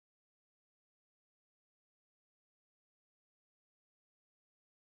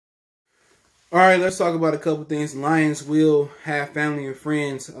All right, let's talk about a couple things. Lions will have family and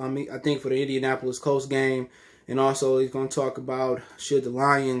friends, I think, for the Indianapolis Colts game. And also, he's going to talk about should the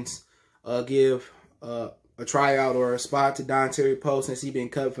Lions give a tryout or a spot to Dontari Poe since he's been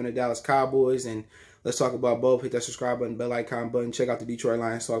cut from the Dallas Cowboys. And let's talk about both. Hit that subscribe button, bell icon button. Check out the Detroit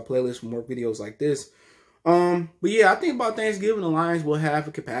Lions Talk playlist for more videos like this. But yeah, I think about Thanksgiving, the Lions will have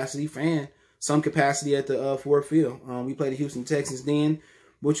a capacity fan, some capacity at the Ford Field. We played the Houston Texans then.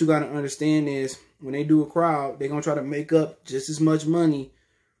 What you got to understand is when they do a crowd, they're going to try to make up just as much money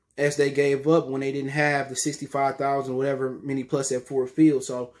as they gave up when they didn't have the 65,000, whatever, many plus at Ford Field.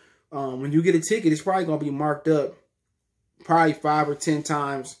 So when you get a ticket, it's probably going to be marked up probably 5 or 10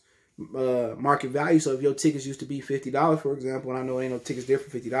 times market value. So if your tickets used to be $50, for example, and I know ain't no tickets there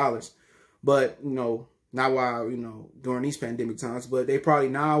for $50, but, you know, not while, you know, during these pandemic times, but they probably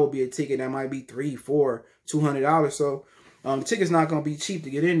now will be a ticket that might be $300, $400, $200. So the ticket's not going to be cheap to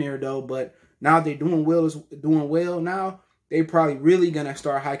get in there, though. But now they're doing well now, they probably really going to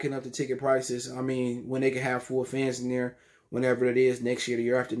start hiking up the ticket prices. I mean, when they can have full fans in there, whenever it is, next year, the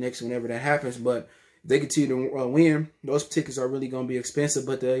year after next, whenever that happens. But if they continue to win, those tickets are really going to be expensive.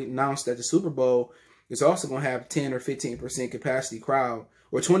 But they announced that the Super Bowl is also going to have 10 or 15% capacity crowd,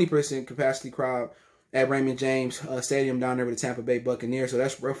 or 20% capacity crowd at Raymond James Stadium down there with the Tampa Bay Buccaneers. So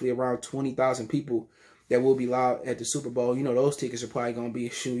that's roughly around 20,000 people that will be allowed at the Super Bowl. You know, those tickets are probably going to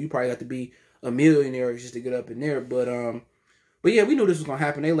be, you probably have to be a millionaire just to get up in there. But yeah, we knew this was going to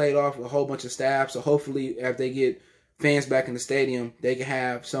happen. They laid off a whole bunch of staff. So hopefully after they get fans back in the stadium, they can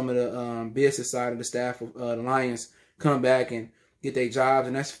have some of the business side of the staff of the Lions come back and get their jobs.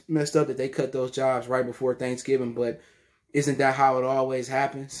 And that's messed up that they cut those jobs right before Thanksgiving. But isn't that how it always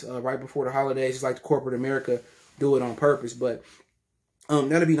happens? Right before the holidays, just like the corporate America do it on purpose. But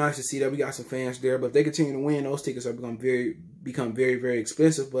that'd be nice to see that we got some fans there. But if they continue to win, those tickets are become very, very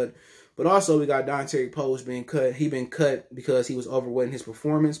expensive. But also we got Dontari Poe being cut. He been cut because he was overweight in his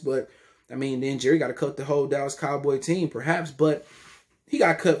performance. But I mean, then Jerry got to cut the whole Dallas Cowboy team, perhaps. But he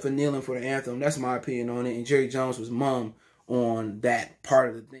got cut for kneeling for the anthem. That's my opinion on it. And Jerry Jones was mum on that part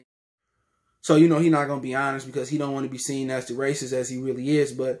of the thing. So, you know, he's not going to be honest because he don't want to be seen as the racist as he really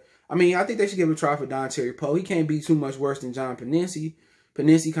is. But, I mean, I think they should give it a try for Dontari Poe. He can't be too much worse than John Pennesi.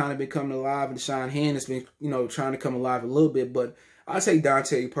 Pennesi kind of been coming alive, and Deshaun Hand has been, you know, trying to come alive a little bit. But I'll take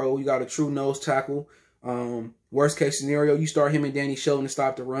Dontari Poe. You got a true nose tackle. Worst case scenario, you start him and Danny Shelton to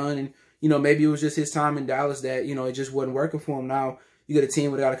stop the run. And, you know, maybe it was just his time in Dallas that, you know, it just wasn't working for him. Now you get a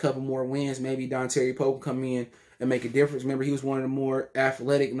team that got a couple more wins. Maybe Dontari Poe can come in and make a difference. Remember, he was one of the more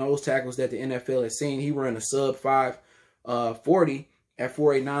athletic nose tackles that the NFL has seen. He ran a sub 5.40 at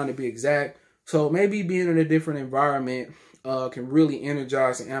 4.89 to be exact. So maybe being in a different environment can really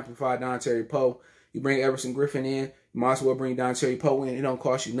energize and amplify Dontari Poe. You bring Everson Griffin in, you might as well bring Dontari Poe in. It don't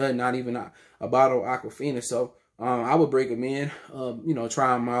cost you nothing, not even a bottle of Aquafina. So I would break him in, you know,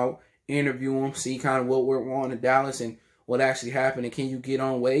 try him out, interview him, see kind of what we're on in Dallas and what actually happened, and can you get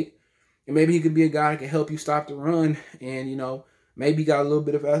on weight? And maybe he could be a guy that can help you stop the run. And, you know, maybe he got a little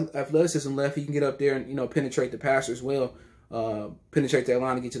bit of athleticism left. He can get up there and, you know, penetrate the passer as well. Penetrate that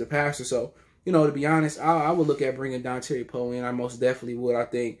line to get to the passer. So, you know, to be honest, I would look at bringing Dontari Poe in. I most definitely would. I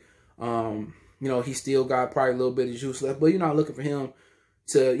think, you know, he still got probably a little bit of juice left. But you're not looking for him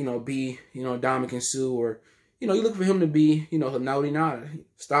to, you know, be, you know, Dominican Sue or, you know, you're looking for him to be, you know, Naughty Nada.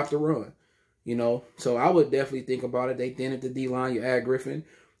 Stop the run, you know. So I would definitely think about it. They thin at the D-line. You add Griffin.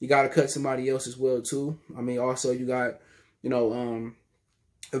 You got to cut somebody else as well, too. I mean, also you got, you know,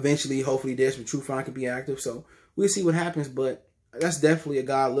 eventually, hopefully, Desmond Trufant could be active. So we'll see what happens. But that's definitely a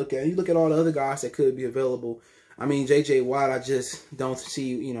guy to look at. You look at all the other guys that could be available. I mean, J.J. Watt, I just don't see,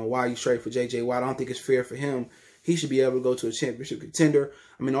 you know, why you trade for J.J. Watt. I don't think it's fair for him. He should be able to go to a championship contender.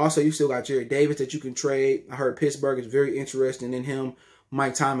 I mean, also, you still got Jerry Davis that you can trade. I heard Pittsburgh is very interested in him.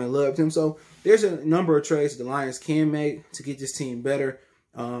 Mike Tomlin loved him. So there's a number of trades the Lions can make to get this team better.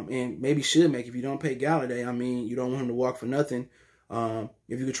 And maybe should make if you don't pay Galladay. I mean, you don't want him to walk for nothing.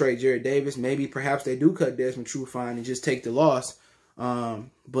 If you could trade Jared Davis, maybe perhaps they do cut Desmond Trufant and just take the loss. But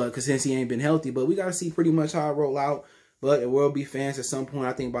because since he ain't been healthy, but we got to see pretty much how it roll out. But there will be fans at some point.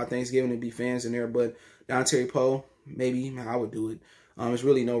 I think by Thanksgiving there'll be fans in there. But Dontari Poe, maybe I would do it. It's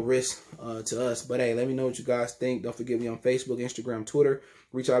really no risk to us. But hey, let me know what you guys think. Don't forget me on Facebook, Instagram, Twitter.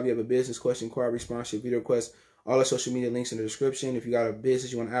 Reach out if you have a business question, inquiry, sponsorship, video request. All our social media links in the description. If you got a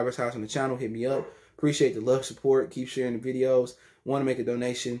business you want to advertise on the channel, hit me up. Appreciate the love, support. Keep sharing the videos. Want to make a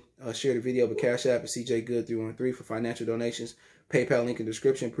donation, share the video with Cash App at CJ Good 313 for financial donations. PayPal link in the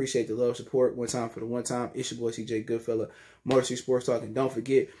description. Appreciate the love, support. One time for the one time. It's your boy CJ Goodfella, Motor City Sports Talk. And don't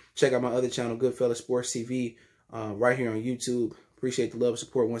forget, check out my other channel, Goodfella Sports TV, right here on YouTube. Appreciate the love,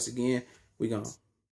 support once again. We gone.